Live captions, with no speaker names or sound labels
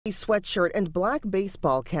Sweatshirt and black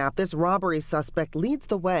baseball cap, this robbery suspect leads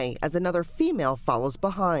the way as another female follows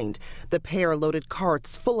behind. The pair loaded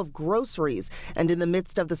carts full of groceries, and in the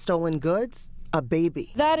midst of the stolen goods, a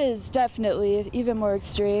baby. That is definitely even more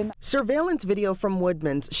extreme. Surveillance video from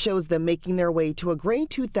Woodman's shows them making their way to a gray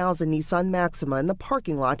 2000 Nissan Maxima in the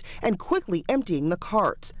parking lot and quickly emptying the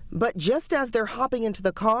carts. But just as they're hopping into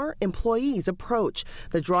the car, employees approach.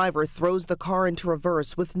 The driver throws the car into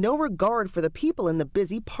reverse with no regard for the people in the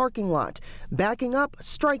busy parking lot, backing up,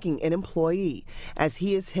 striking an employee. As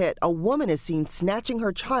he is hit, a woman is seen snatching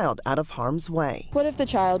her child out of harm's way. What if the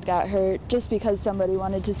child got hurt just because somebody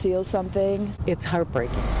wanted to steal something? It's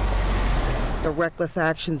heartbreaking. The reckless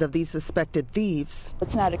actions of these suspected thieves,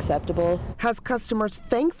 It's not acceptable. has customers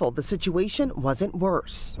thankful the situation wasn't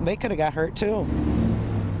worse. They could have got hurt too.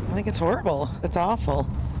 I think it's horrible. It's awful.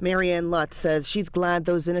 Marianne Lutz says she's glad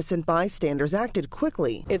those innocent bystanders acted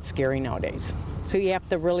quickly. It's scary nowadays. So you have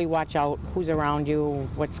to really watch out who's around you,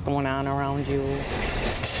 what's going on around you.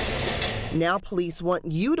 Now police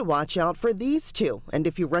want you to watch out for these two, and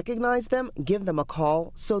if you recognize them, give them a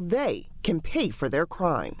call so they can pay for their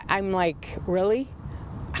crime. I'm like, really?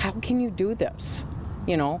 How can you do this?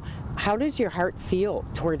 You know, how does your heart feel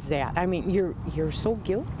towards that? I mean, you're so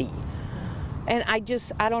guilty. And I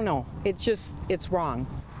don't know. It's wrong.